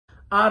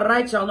All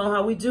right, y'all know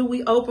how we do.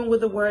 We open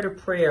with a word of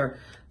prayer.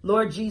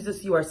 Lord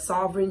Jesus, you are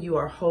sovereign, you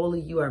are holy,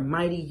 you are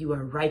mighty, you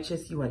are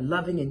righteous, you are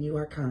loving, and you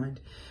are kind.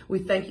 We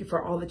thank you for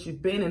all that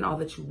you've been and all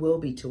that you will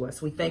be to us.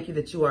 We thank you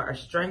that you are our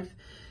strength.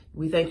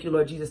 We thank you,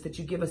 Lord Jesus, that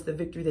you give us the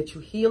victory, that you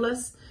heal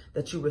us,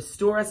 that you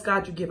restore us,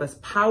 God. You give us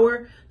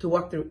power to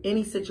walk through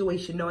any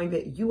situation, knowing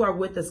that you are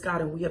with us,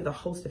 God, and we have the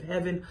host of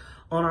heaven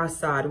on our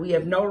side. We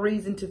have no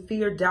reason to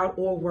fear, doubt,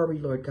 or worry,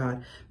 Lord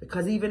God,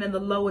 because even in the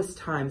lowest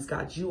times,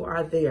 God, you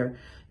are there.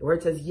 Where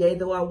it says, yea,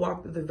 though I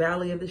walk through the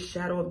valley of the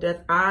shadow of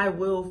death, I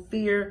will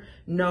fear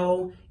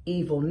no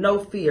evil, no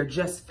fear,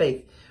 just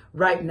faith.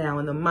 Right now,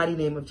 in the mighty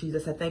name of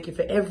Jesus, I thank you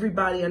for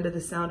everybody under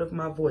the sound of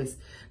my voice.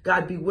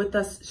 God, be with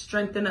us,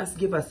 strengthen us,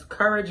 give us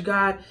courage,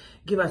 God.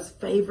 Give us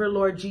favor,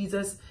 Lord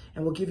Jesus,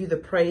 and we'll give you the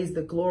praise,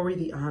 the glory,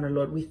 the honor,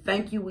 Lord. We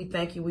thank you, we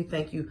thank you, we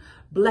thank you.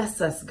 Bless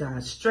us,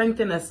 God.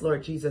 Strengthen us,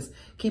 Lord Jesus.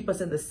 Keep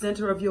us in the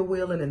center of your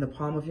will and in the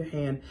palm of your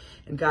hand.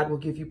 And God will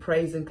give you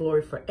praise and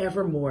glory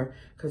forevermore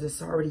because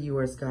it's already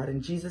yours, God.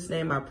 In Jesus'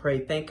 name I pray.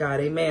 Thank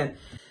God. Amen.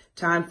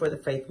 Time for the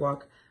faith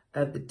walk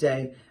of the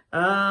day.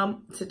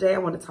 Today I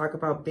want to talk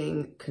about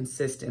being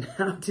consistent.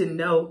 How to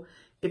know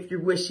if you're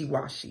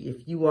wishy-washy,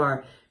 if you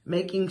are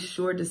making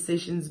sure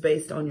decisions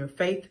based on your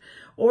faith,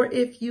 or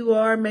if you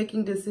are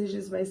making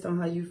decisions based on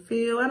how you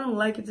feel. I don't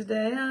like it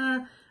today.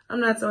 I'm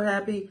not so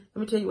happy.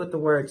 Let me tell you what the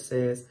word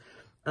says.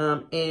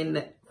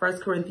 In 1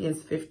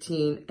 Corinthians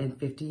 15 and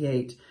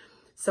 58.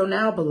 So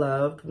now,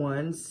 beloved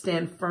ones,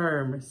 stand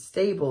firm,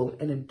 stable,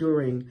 and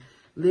enduring.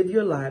 Live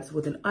your lives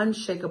with an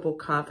unshakable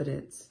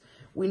confidence.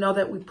 We know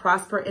that we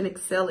prosper and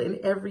excel in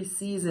every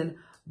season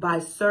by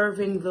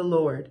serving the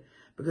Lord,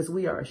 because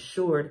we are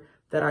assured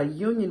that our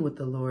union with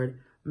the Lord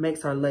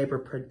makes our labor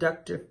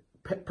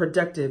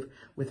productive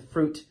with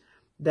fruit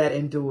that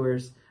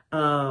endures.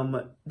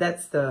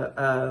 That's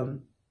the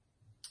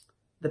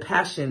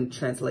Passion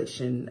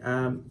Translation,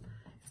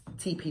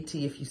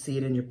 TPT, if you see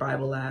it in your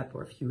Bible app,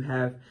 or if you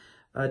have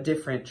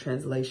different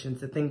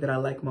translations. The thing that I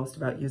like most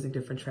about using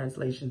different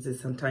translations is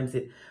sometimes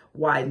it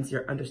widens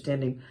your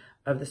understanding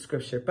of the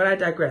scripture. But I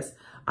digress.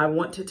 I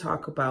want to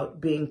talk about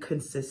being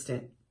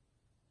consistent.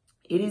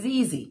 It is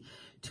easy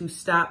to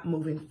stop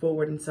moving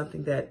forward in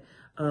something that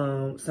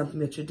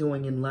you're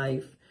doing in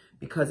life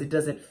because it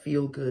doesn't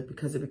feel good,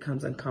 because it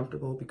becomes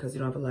uncomfortable, because you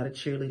don't have a lot of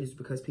cheerleaders,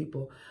 because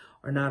people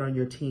are not on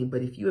your team.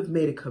 But if you have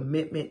made a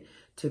commitment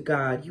to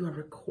God, you are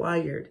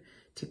required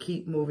to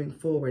keep moving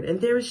forward.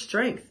 And there is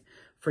strength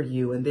for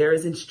you, and there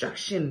is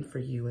instruction for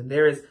you, and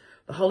there is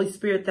the Holy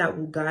Spirit that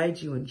will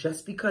guide you. And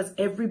just because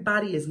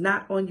everybody is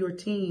not on your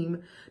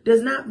team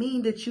does not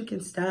mean that you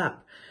can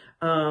stop.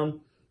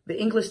 The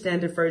English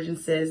Standard Version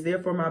says,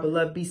 therefore, my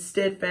beloved, be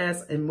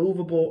steadfast and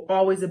immovable,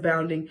 always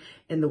abounding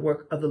in the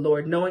work of the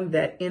Lord, knowing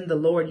that in the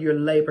Lord your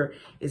labor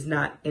is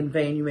not in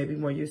vain. You may be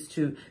more used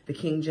to the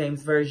King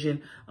James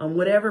Version.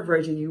 Whatever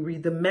version you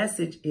read, the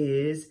message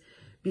is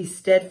be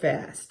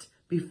steadfast,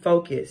 be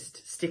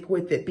focused, stick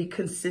with it, be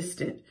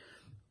consistent.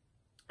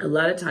 A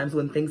lot of times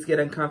when things get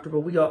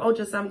uncomfortable, we go,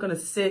 I'm going to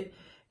sit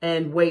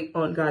and wait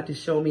on God to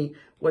show me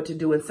what to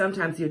do. And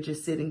sometimes you're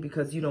just sitting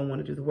because you don't want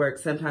to do the work.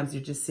 Sometimes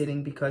you're just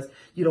sitting because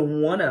you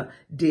don't want to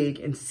dig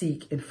and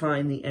seek and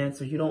find the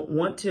answer. You don't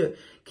want to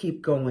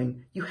keep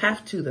going. You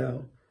have to,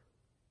 though.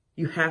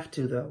 You have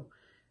to, though.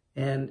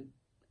 And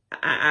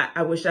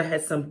I wish I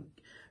had some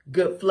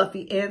good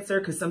fluffy answer,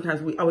 because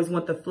sometimes we always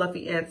want the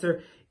fluffy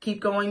answer.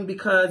 Keep going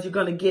because you're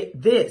going to get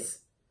this.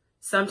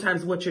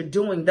 Sometimes what you're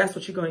doing, that's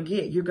what you're going to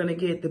get. You're going to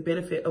get the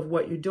benefit of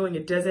what you're doing.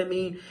 It doesn't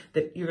mean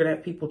that you're going to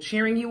have people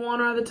cheering you on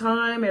all the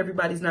time.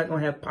 Everybody's not going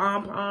to have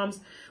pom-poms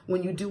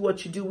when you do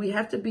what you do. We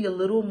have to be a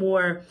little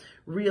more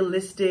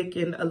realistic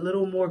and a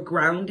little more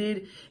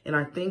grounded in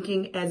our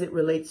thinking as it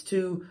relates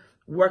to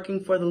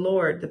working for the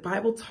Lord. The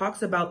Bible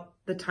talks about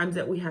the times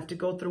that we have to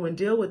go through and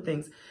deal with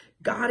things.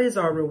 God is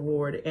our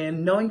reward,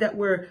 and knowing that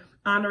we're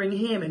honoring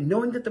him, and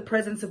knowing that the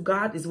presence of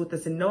God is with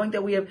us, and knowing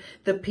that we have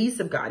the peace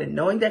of God, and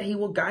knowing that he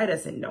will guide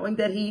us, and knowing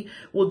that he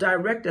will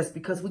direct us,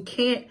 because we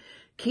can't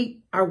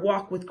keep our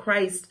walk with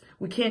Christ.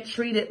 We can't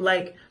treat it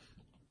like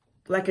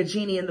a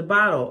genie in the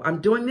bottle. I'm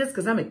doing this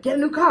because I'm going to get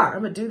a new car.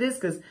 I'm going to do this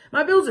because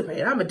my bills are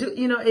paid. I'm going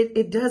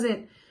to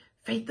do,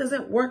 faith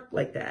doesn't work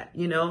like that,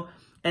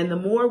 And the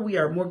more we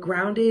are more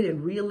grounded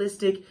and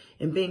realistic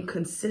and being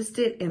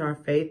consistent in our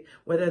faith,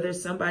 whether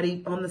there's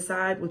somebody on the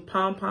side with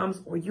pom-poms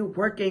or you're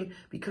working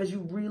because you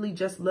really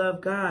just love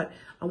God,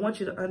 I want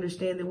you to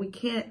understand that we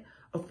can't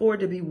afford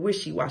to be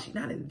wishy-washy,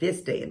 not in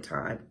this day and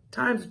time.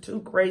 Times are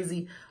too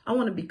crazy. I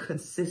want to be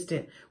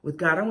consistent with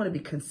God. I want to be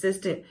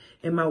consistent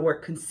in my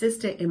work,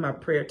 consistent in my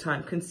prayer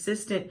time,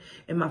 consistent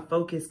in my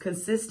focus,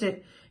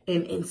 consistent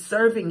in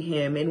serving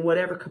him in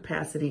whatever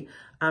capacity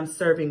I'm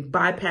serving,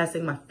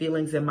 bypassing my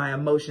feelings and my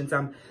emotions.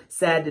 I'm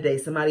sad today.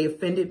 Somebody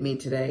offended me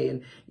today.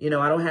 And,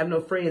 I don't have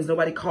no friends.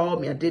 Nobody called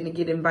me. I didn't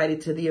get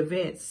invited to the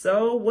event.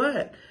 So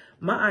what?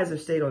 My eyes are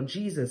stayed on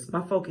Jesus.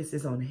 My focus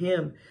is on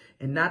him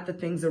and not the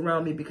things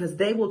around me, because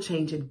they will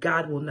change and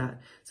God will not.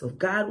 So if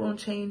God won't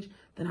change,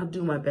 then I'll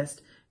do my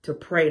best to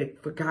pray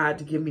for God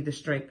to give me the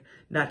strength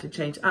not to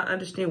change. I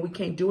understand we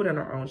can't do it in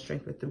our own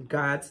strength, but through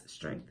God's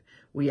strength,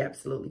 we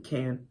absolutely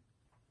can.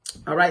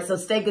 All right, so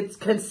stay good,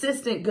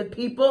 consistent, good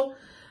people.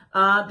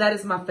 That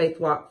is my faith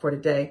walk for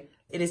today.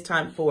 It is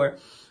time for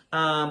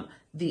the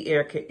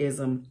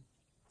Ericaism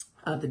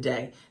of the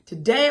day.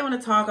 Today, I want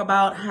to talk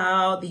about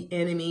how the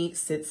enemy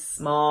sets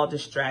small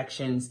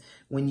distractions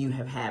when you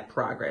have had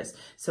progress.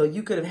 So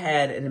you could have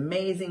had an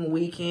amazing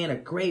weekend, a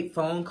great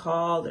phone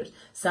call, there's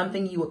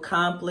something you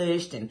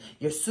accomplished and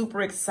you're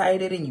super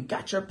excited and you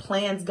got your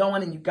plans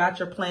going and you got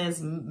your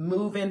plans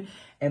moving,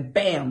 and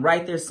bam,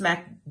 right there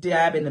smack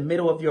dab in the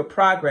middle of your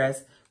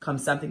progress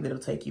comes something that'll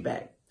take you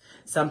back.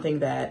 Something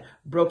that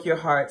broke your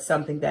heart,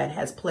 something that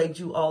has plagued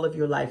you all of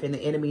your life, and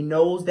the enemy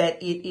knows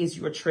that it is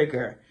your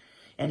trigger.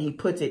 And he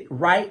puts it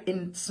right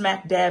in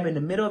smack dab in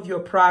the middle of your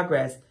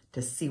progress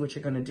to see what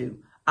you're going to do.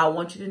 I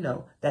want you to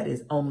know that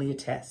is only a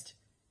test.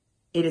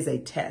 It is a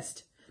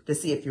test to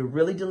see if you're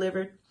really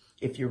delivered,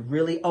 if you're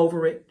really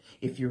over it,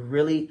 if you're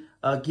really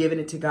giving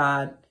it to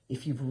God,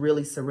 if you've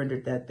really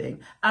surrendered that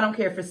thing. I don't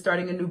care if it's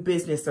starting a new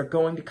business or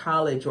going to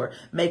college or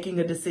making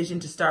a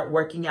decision to start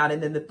working out.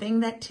 And then the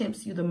thing that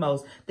tempts you the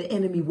most, the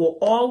enemy will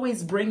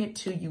always bring it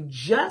to you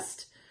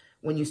just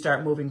when you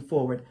start moving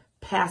forward.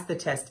 Pass the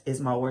test is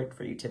my word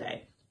for you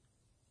today.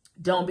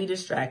 Don't be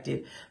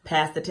distracted.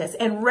 Pass the test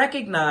and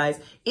recognize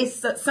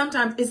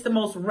sometimes it's the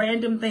most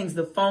random things.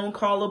 The phone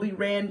call will be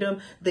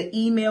random. The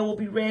email will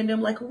be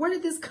random. Like, where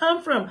did this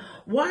come from?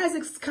 Why is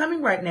it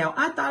coming right now?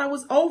 I thought I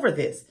was over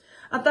this.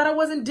 I thought I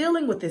wasn't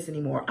dealing with this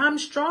anymore. I'm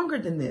stronger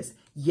than this.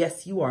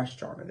 Yes, you are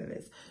stronger than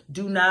this.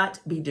 Do not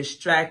be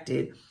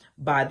distracted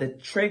by the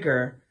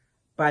trigger,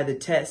 by the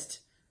test,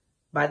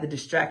 by the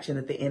distraction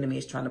that the enemy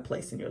is trying to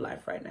place in your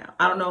life right now.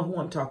 I don't know who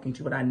I'm talking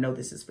to, but I know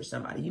this is for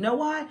somebody. You know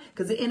why?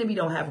 Because the enemy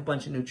don't have a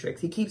bunch of new tricks.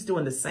 He keeps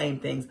doing the same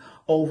things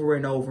over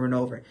and over and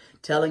over,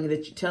 telling you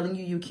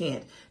you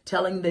can't,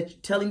 telling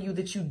you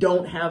that you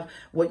don't have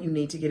what you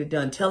need to get it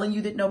done, telling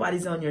you that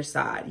nobody's on your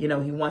side. You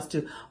know, he wants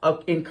to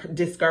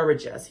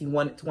discourage us. He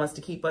wants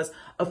to keep us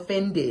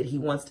offended. He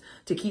wants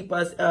to keep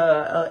us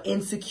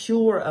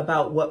insecure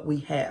about what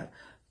we have.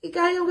 He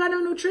don't got no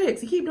new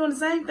tricks. He keep doing the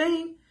same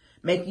thing.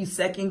 Make you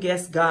second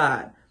guess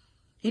God.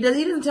 He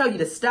doesn't tell you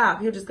to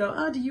stop. He'll just go,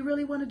 oh, do you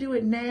really want to do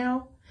it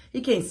now?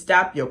 He can't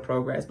stop your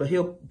progress, but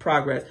he'll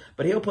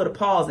put a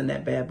pause in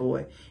that bad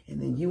boy.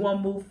 And then you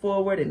won't move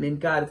forward. And then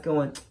God is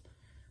going,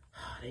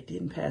 oh, they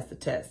didn't pass the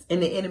test.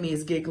 And the enemy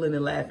is giggling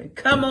and laughing.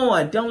 Come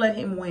on. Don't let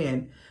him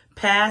win.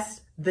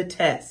 Pass the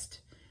test.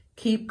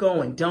 Keep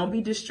going. Don't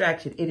be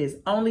distracted. It is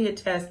only a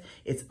test.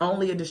 It's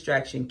only a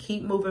distraction.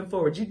 Keep moving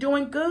forward. You're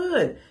doing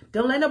good.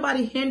 Don't let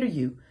nobody hinder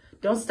you.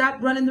 Don't stop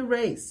running the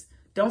race.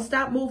 Don't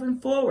stop moving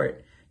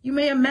forward. You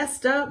may have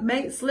messed up,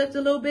 slipped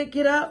a little bit,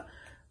 get up,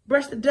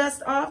 brush the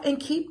dust off,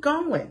 and keep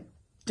going.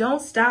 Don't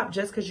stop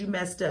just because you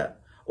messed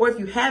up. Or if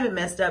you haven't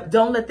messed up,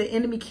 don't let the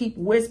enemy keep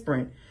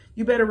whispering.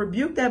 You better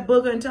rebuke that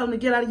booger and tell him to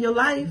get out of your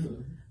life.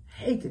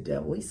 Hate the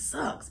devil. He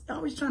sucks. He's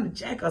always trying to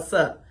jack us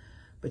up.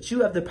 But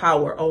you have the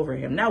power over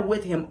him. Not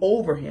with him,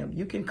 over him.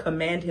 You can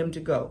command him to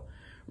go.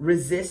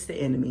 Resist the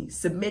enemy.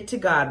 Submit to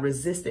God.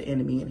 Resist the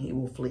enemy and he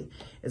will flee,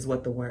 is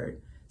what the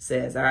word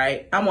says. All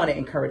right. I want to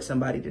encourage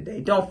somebody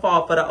today. Don't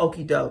fall for the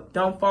okie doke.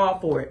 Don't fall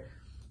for it.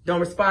 Don't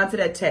respond to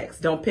that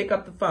text. Don't pick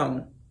up the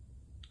phone.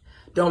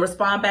 Don't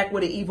respond back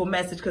with an evil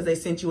message because they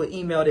sent you an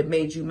email that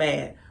made you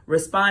mad.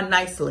 Respond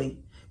nicely.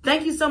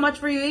 Thank you so much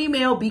for your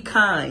email. Be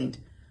kind.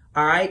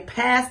 All right.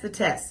 Pass the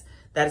test.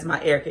 That is my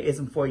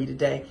Ericaism for you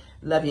today.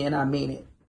 Love you and I mean it.